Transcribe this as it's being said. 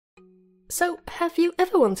So, have you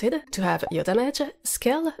ever wanted to have your damage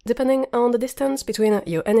scale depending on the distance between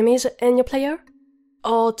your enemies and your player?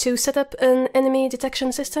 Or to set up an enemy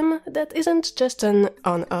detection system that isn't just an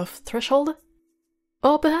on-off threshold?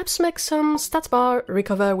 Or perhaps make some stat bar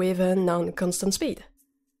recover with a non-constant speed?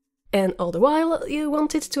 And all the while, you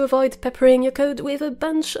wanted to avoid peppering your code with a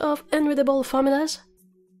bunch of unreadable formulas?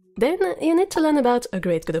 Then you need to learn about a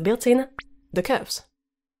great Godot built-in, the curves.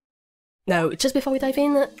 Now, just before we dive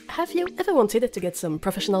in, have you ever wanted to get some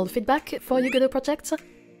professional feedback for your Godot projects?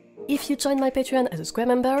 If you join my Patreon as a Square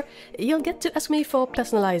member, you'll get to ask me for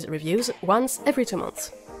personalized reviews once every 2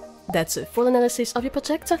 months. That's a full analysis of your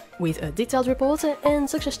project, with a detailed report and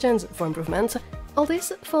suggestions for improvement, all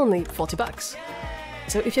this for only $40.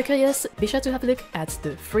 So if you're curious, be sure to have a look at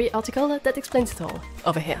the free article that explains it all,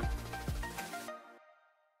 over here.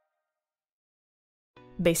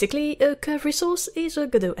 Basically, a curve resource is a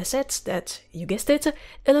Godot asset that, you guessed it,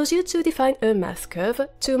 allows you to define a math curve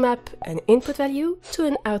to map an input value to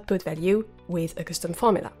an output value with a custom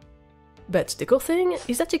formula. But the cool thing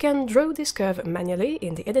is that you can draw this curve manually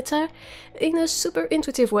in the editor in a super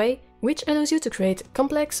intuitive way, which allows you to create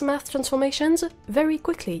complex math transformations very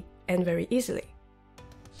quickly and very easily.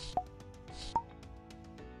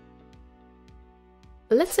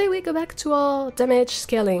 Let's say we go back to our damage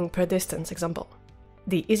scaling per distance example.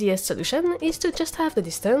 The easiest solution is to just have the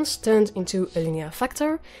distance turned into a linear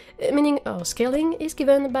factor, meaning our scaling is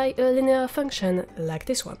given by a linear function like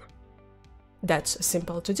this one. That's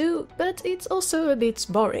simple to do, but it's also a bit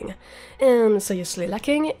boring, and seriously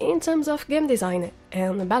lacking in terms of game design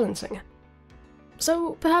and balancing.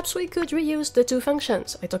 So perhaps we could reuse the 2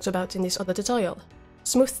 functions I talked about in this other tutorial,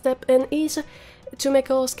 smooth step and ease, to make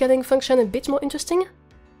our scaling function a bit more interesting?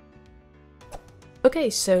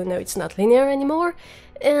 Okay, so now it's not linear anymore,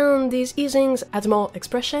 and these easings add more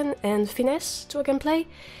expression and finesse to our gameplay,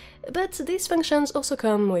 but these functions also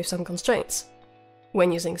come with some constraints.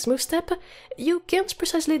 When using smooth step, you can't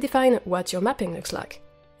precisely define what your mapping looks like.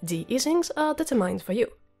 The easings are determined for you.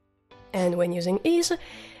 And when using ease,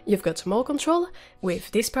 you've got more control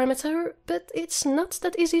with this parameter, but it's not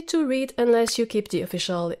that easy to read unless you keep the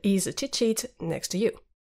official ease cheat sheet next to you.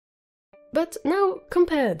 But now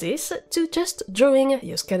compare this to just drawing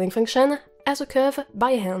your scaling function as a curve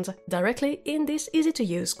by hand directly in this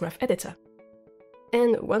easy-to-use graph editor.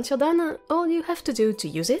 And once you're done, all you have to do to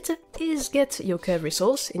use it is get your curve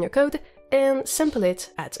resource in your code and sample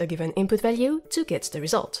it at a given input value to get the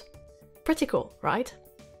result. Pretty cool, right?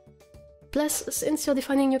 Plus, since you're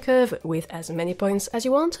defining your curve with as many points as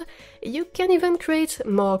you want, you can even create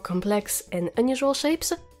more complex and unusual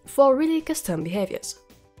shapes for really custom behaviors.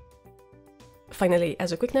 Finally,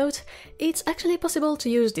 as a quick note, it's actually possible to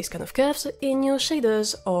use this kind of curves in your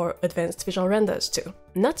shaders or advanced visual renders too,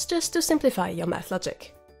 not just to simplify your math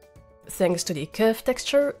logic. Thanks to the curve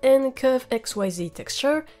texture and curve XYZ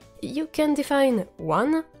texture, you can define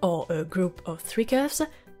one or a group of 3 curves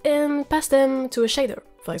and pass them to a shader,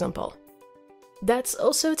 for example. That's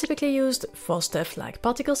also typically used for stuff like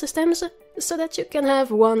particle systems, so that you can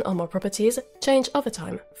have one or more properties change over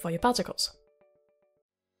time for your particles.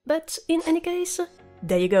 But in any case,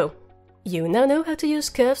 there you go. You now know how to use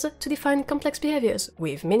curves to define complex behaviors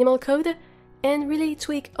with minimal code and really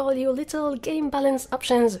tweak all your little game balance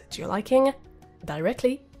options to your liking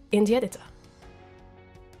directly in the editor.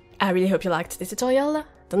 I really hope you liked this tutorial.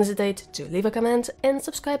 Don't hesitate to leave a comment and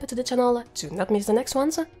subscribe to the channel to not miss the next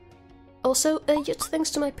ones. Also, a huge thanks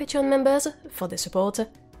to my Patreon members for their support,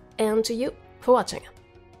 and to you for watching.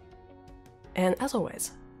 And as always,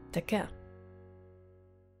 take care.